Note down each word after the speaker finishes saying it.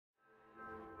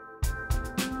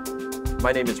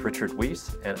My name is Richard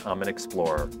Wiese, and I'm an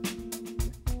explorer.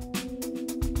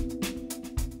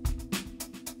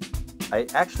 I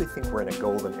actually think we're in a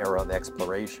golden era of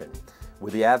exploration.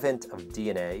 With the advent of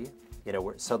DNA,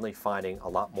 we're suddenly finding a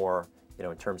lot more,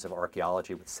 in terms of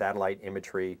archaeology with satellite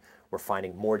imagery. We're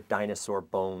finding more dinosaur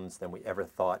bones than we ever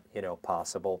thought,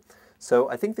 possible.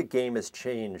 So I think the game has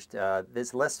changed.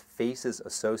 There's less faces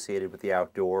associated with the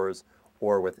outdoors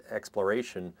or with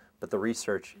exploration, but the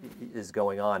research is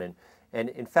going on. And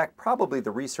in fact, probably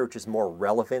the research is more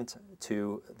relevant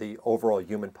to the overall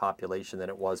human population than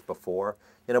it was before.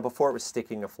 Before it was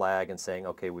sticking a flag and saying,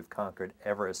 okay, we've conquered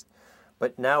Everest.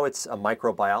 But now it's a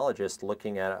microbiologist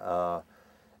looking at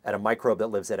a microbe that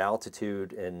lives at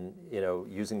altitude and,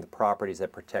 using the properties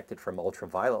that protect it from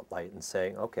ultraviolet light and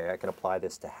saying, okay, I can apply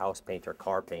this to house paint or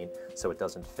car paint so it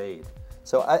doesn't fade.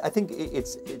 So I think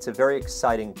it's a very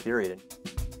exciting period.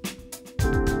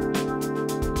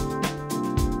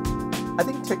 I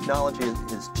think technology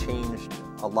has changed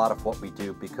a lot of what we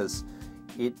do because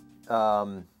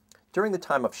during the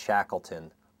time of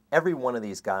Shackleton, every one of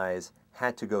these guys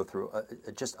had to go through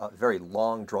just a very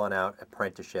long, drawn-out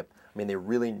apprenticeship. I mean, they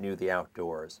really knew the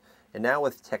outdoors. And now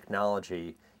with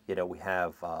technology, we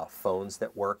have phones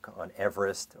that work on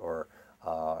Everest or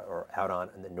out on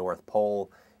the North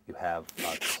Pole. You have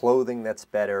clothing that's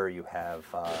better. You have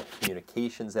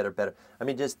communications that are better. I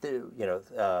mean, just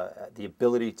the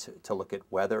ability to look at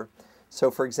weather. So,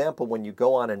 for example, when you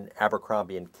go on an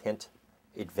Abercrombie and Kent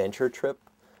adventure trip,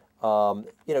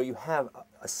 you have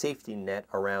a safety net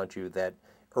around you that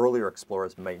earlier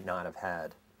explorers may not have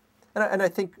had. And I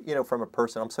think, from a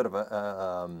person, I'm sort of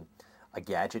a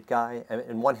gadget guy. And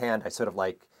in one hand, I sort of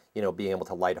like, being able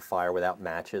to light a fire without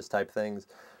matches type things.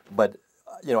 But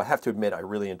I have to admit, I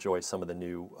really enjoy some of the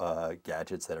new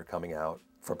gadgets that are coming out,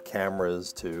 from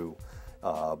cameras to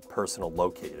personal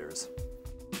locators.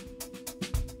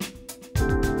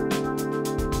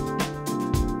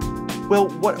 Well,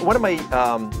 one of my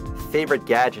favorite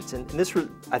gadgets, and this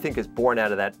I think is born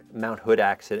out of that Mount Hood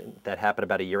accident that happened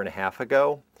about 1.5 years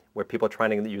ago, where people are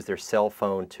trying to use their cell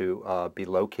phone to be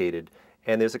located.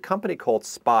 And there's a company called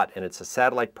Spot, and it's a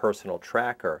satellite personal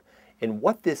tracker. And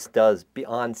what this does,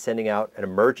 beyond sending out an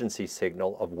emergency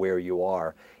signal of where you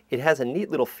are, it has a neat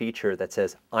little feature that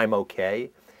says, I'm okay.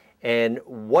 And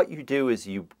what you do is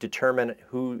you determine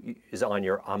who is on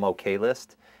your I'm okay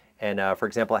list. And for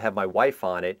example, I have my wife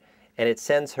on it, and it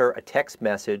sends her a text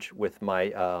message with my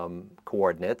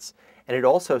coordinates. And it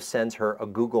also sends her a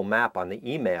Google map on the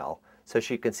email so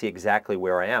she can see exactly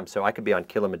where I am. So I could be on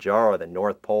Kilimanjaro, the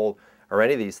North Pole, or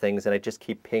any of these things, and I just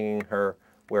keep pinging her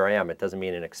where I am. It doesn't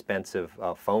mean an expensive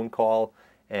phone call.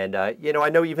 And, I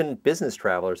know even business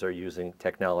travelers are using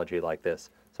technology like this.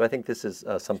 So I think this is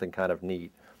something kind of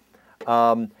neat.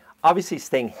 Obviously,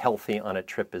 staying healthy on a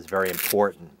trip is very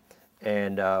important.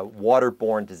 And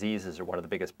waterborne diseases are one of the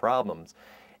biggest problems.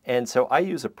 And so I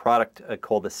use a product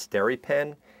called the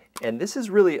SteriPen. And this is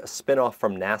really a spin-off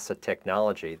from NASA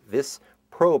technology. This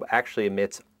probe actually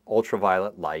emits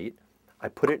ultraviolet light. I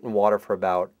put it in water for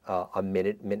about a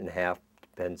minute and a half,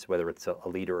 depends whether it's a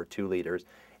liter or 2 liters,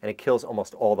 and it kills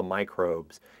almost all the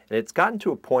microbes. And it's gotten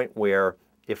to a point where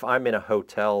if I'm in a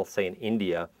hotel, say in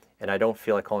India, and I don't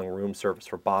feel like calling room service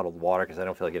for bottled water because I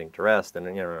don't feel like getting dressed,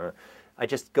 and I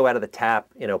just go out of the tap,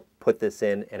 put this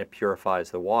in, and it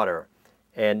purifies the water.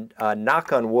 And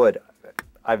knock on wood,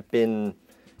 I've been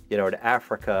to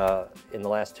Africa in the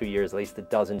last 2 years at least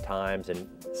 12 times, in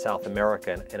South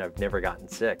America, and I've never gotten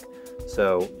sick.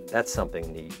 So that's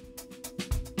something neat.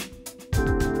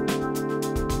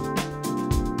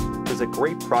 There's a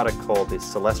great product called the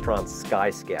Celestron Sky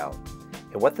Scout.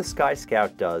 And what the Sky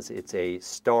Scout does, it's a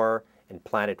star and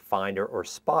planet finder or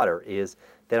spotter, is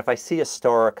that if I see a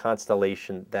star or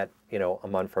constellation that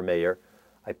I'm unfamiliar,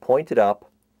 I point it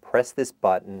up, press this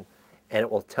button, and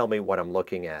it will tell me what I'm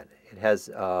looking at. It has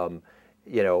a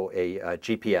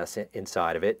GPS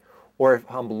inside of it. Or if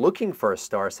I'm looking for a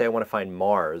star, say I want to find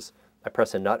Mars, I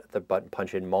press the button,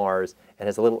 punch in Mars, and it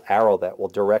has a little arrow that will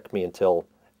direct me until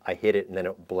I hit it, and then it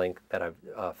will blink that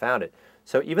I've found it.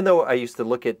 So even though I used to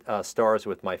look at stars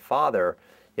with my father,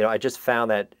 I just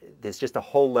found that there's just a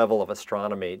whole level of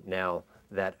astronomy now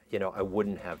that I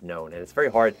wouldn't have known. And it's very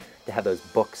hard to have those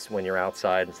books when you're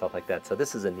outside and stuff like that. So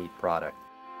this is a neat product.